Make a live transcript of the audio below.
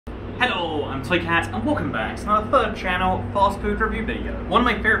Hello, I'm Toycat and welcome back to my third channel fast food review video. One of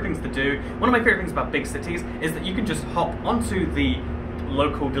my favourite things to do, one of my favourite things about big cities is that you can just hop onto the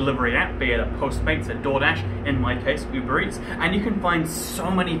local delivery app, be it a Postmates, a DoorDash, in my case Uber Eats, and you can find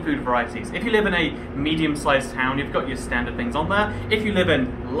so many food varieties. If you live in a medium-sized town, you've got your standard things on there. If you live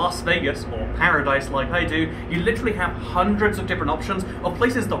in Las Vegas or Paradise like I do, you literally have hundreds of different options of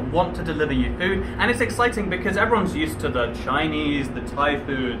places that want to deliver you food, and it's exciting because everyone's used to the Chinese, the Thai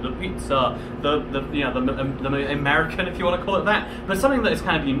food, the pizza, the American, if you want to call it that. But something that is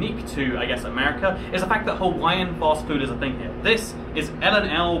kind of unique to, I guess, America is the fact that Hawaiian fast food is a thing here. This is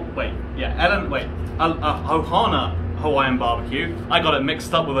Ohana Hawaiian barbecue. I got it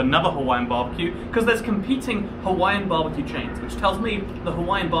mixed up with another Hawaiian barbecue because there's competing Hawaiian barbecue chains, which tells me the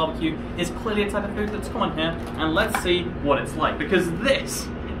Hawaiian barbecue is clearly a type of food that's common here, and let's see what it's like, because this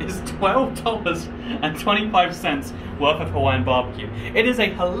is $12.25 worth of Hawaiian barbecue. It is a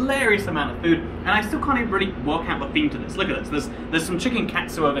hilarious amount of food, and I still can't even really work out the theme to this. Look at this. There's some chicken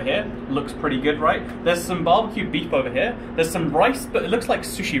katsu over here. Looks pretty good, right? There's some barbecue beef over here. There's some rice, but it looks like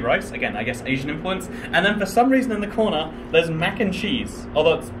sushi rice. Again, I guess Asian influence. And then for some reason in the corner, there's mac and cheese.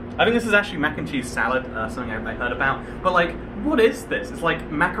 Although I think this is actually mac and cheese salad, something I heard about. But like, what is this? It's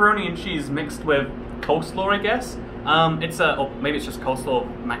like macaroni and cheese mixed with coleslaw, I guess. Or maybe it's just coleslaw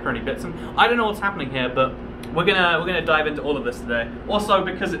macaroni bits, and I don't know what's happening here, but we're gonna dive into all of this today. Also,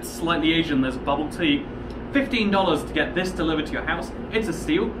 because it's slightly Asian, there's bubble tea. $15 to get this delivered to your house. It's a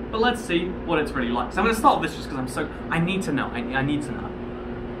steal, but let's see what it's really like. So I'm gonna start with this just because I need to know. I need to know.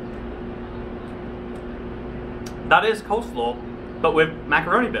 That is coleslaw, but with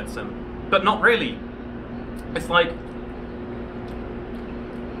macaroni bits in, but not really. It's like,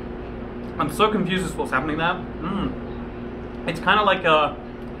 I'm so confused as to what's happening there. It's kind of like a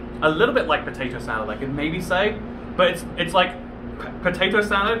little bit like potato salad, I could maybe say, but it's like potato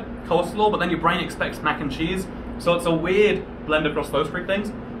salad, coleslaw, but then your brain expects mac and cheese, so it's a weird blend across those three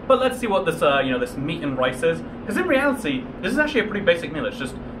things. But let's see what this this meat and rice is, because in reality, this is actually a pretty basic meal. It's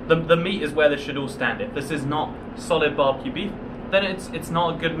just the meat is where this should all stand. If this is not solid barbecue beef, then it's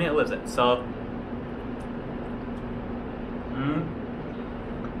not a good meal, is it? So.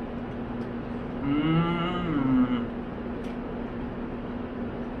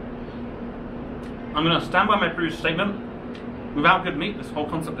 I'm going to stand by my previous statement. Without good meat, this whole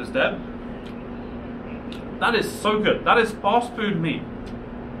concept is dead. That is so good. That is fast food meat.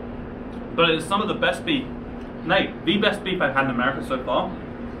 But it is some of the best beef. Nay, the best beef I've had in America so far.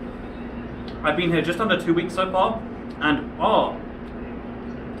 I've been here just under 2 weeks so far, and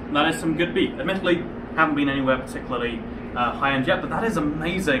that is some good beef. Admittedly, haven't been anywhere particularly high-end yet, but that is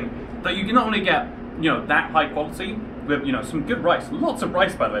amazing. That you can not only get, that high quality with, some good rice. Lots of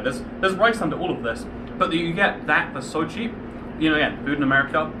rice, by the way. There's rice under all of this, but that you get that for so cheap. Again, food in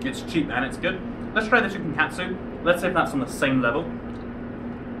America, it's cheap and it's good. Let's try the chicken katsu. Let's see if that's on the same level.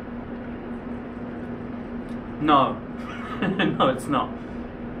 No, no, it's not.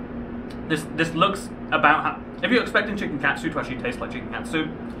 This looks about how, if you're expecting chicken katsu to actually taste like chicken katsu,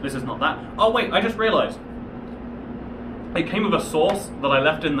 this is not that. Oh wait, I just realized. It came with a sauce that I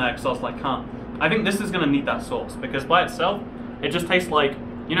left in there because I was like, I think this is going to need that sauce, because by itself, it just tastes like,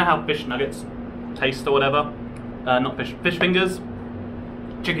 you know how fish nuggets taste or whatever? Not fish fingers,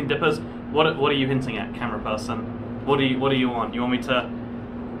 chicken dippers. What are you hinting at, camera person? What do you want? You want me to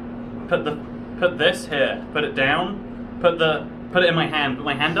put this here, put it down, put it in my hand, put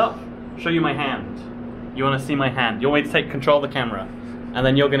my hand up, show you my hand. You want to see my hand? You want me to take control of the camera, and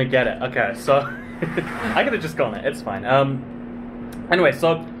then you're going to get it. Okay, so. I could have just gone it, it's fine. Anyway,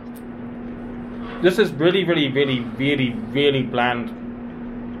 so this is really bland.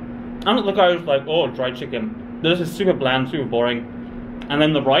 I'm not the guy who's like, oh, dried chicken. This is super bland, super boring. And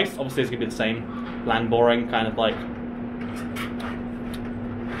then the rice, obviously, is gonna be the same. Bland, boring, kind of like.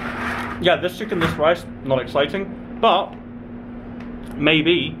 Yeah, this chicken, this rice, not exciting. But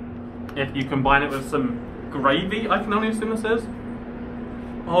maybe if you combine it with some gravy, I can only assume this is.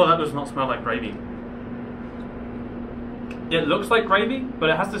 Oh, that does not smell like gravy. It looks like gravy, but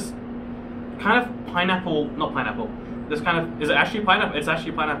it has this kind of pineapple, not pineapple, this kind of, is it actually pineapple? It's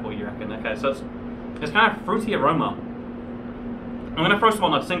actually pineapple, you reckon? Okay, so it's kind of fruity aroma. I'm going to throw some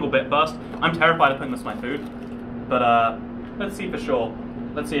on a single bit first. I'm terrified of putting this in my food, but let's see for sure.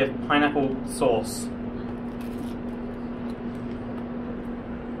 Let's see if pineapple sauce.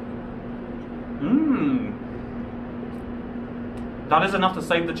 That is enough to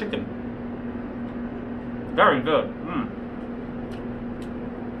save the chicken. Very good.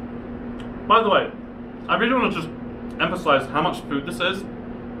 By the way, I really want to just emphasize how much food this is.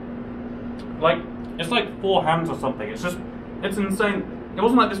 Like, it's like 4 hams or something. It's insane. It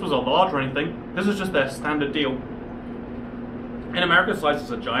wasn't like this was a large or anything. This is just their standard deal. In America,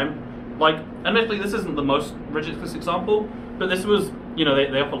 sizes are giant. Like, admittedly, this isn't the most ridiculous example, but this was, you know, they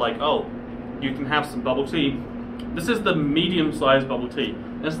offer like, oh, you can have some bubble tea. This is the medium-sized bubble tea.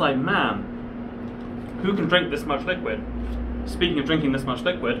 And it's like, man, who can drink this much liquid? Speaking of drinking this much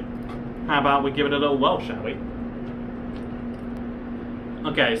liquid, how about we give it a little whirl, shall we?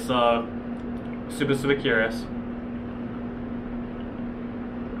 Okay, so, super curious.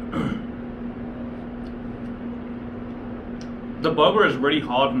 The boba is really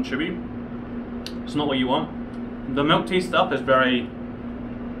hard and chewy. It's not what you want. The milk tea stuff is very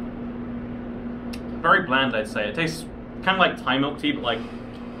bland, I'd say. It tastes kind of like Thai milk tea, but like,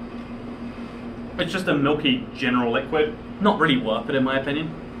 it's just a milky general liquid. Not really worth it, in my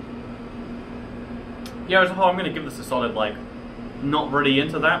opinion. Yeah, as a whole, I'm going to give this a solid, like, not really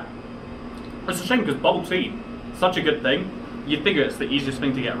into that. It's a shame because bubble tea, such a good thing. You'd figure it's the easiest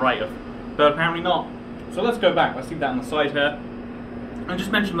thing to get right of, but apparently not. So let's go back. Let's leave that on the side here. And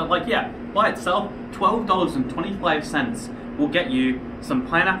just mention that, like, yeah, by itself, $12.25 will get you some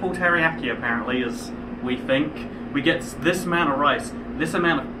pineapple teriyaki, apparently, as we think. We get this amount of rice, this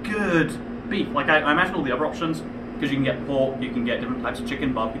amount of good beef. Like, I imagine all the other options, because you can get pork, you can get different types of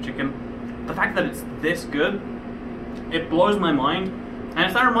chicken, barbecue chicken. The fact that it's this good, it blows my mind. And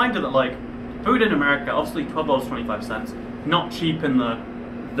it's that reminder that, like, food in America, obviously $12.25, not cheap in the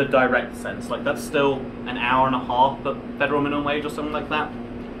direct sense. Like, that's still an hour and a half at federal minimum wage or something like that.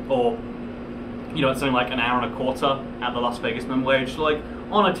 Or, you know, it's something like an hour and a quarter at the Las Vegas minimum wage. So, like,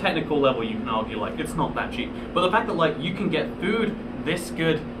 on a technical level, you can argue, like, it's not that cheap. But the fact that, like, you can get food this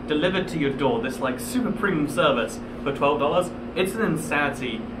good delivered to your door, this, like, super premium service for $12, it's an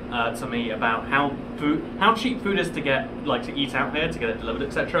insanity to me about how cheap food is to get, like, to eat out here, to get it delivered,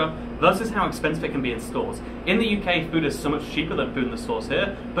 etc., versus how expensive it can be in stores. In the UK, food is so much cheaper than food in the stores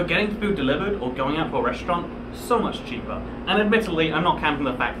here, but getting food delivered or going out to a restaurant, so much cheaper. And admittedly, I'm not counting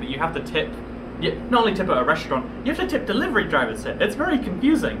the fact that you have to tip. Not only tip at a restaurant, you have to tip delivery drivers here. It's very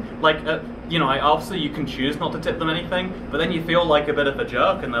confusing. Like, you know, obviously you can choose not to tip them anything, but then you feel like a bit of a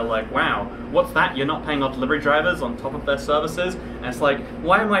jerk, and they're like, wow, what's that? You're not paying our delivery drivers on top of their services? And it's like,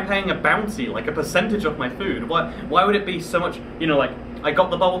 why am I paying a bounty, like a percentage of my food? Why would it be so much, you know, like, I got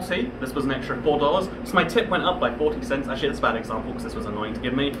the bubble tea, this was an extra $4, so my tip went up by 40 cents. Actually, that's a bad example, because this was annoying to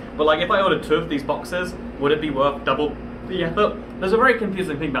give me. But, like, if I ordered 2 of these boxes, would it be worth double the effort? There's a very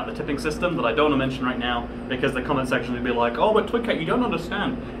confusing thing about the tipping system that I don't want to mention right now, because the comment section will be like, oh, but Twitcat, you don't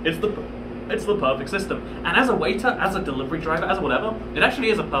understand. It's the perfect system. And as a waiter, as a delivery driver, as whatever, it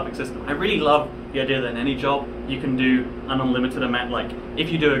actually is a perfect system. I really love the idea that in any job, you can do an unlimited amount. Like, if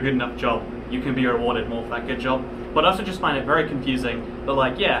you do a good enough job, you can be rewarded more for that good job. But I also just find it very confusing that,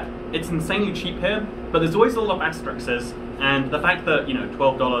 like, yeah, it's insanely cheap here, but there's always a lot of asterisks. And the fact that, you know,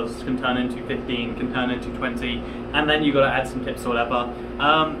 $12 can turn into 15, can turn into 20, and then you've got to add some tips or whatever,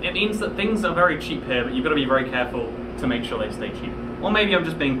 it means that things are very cheap here, but you've got to be very careful to make sure they stay cheap. Or maybe I'm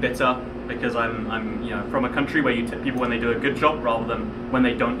just being bitter because I'm you know, from a country where you tip people when they do a good job rather than when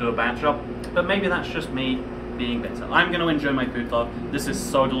they don't do a bad job. But maybe that's just me being bitter. I'm going to enjoy my food, though. This is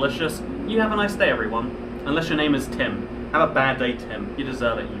so delicious. You have a nice day, everyone. Unless your name is Tim. Have a bad day, Tim. You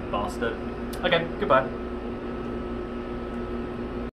deserve it, you bastard. Okay, goodbye.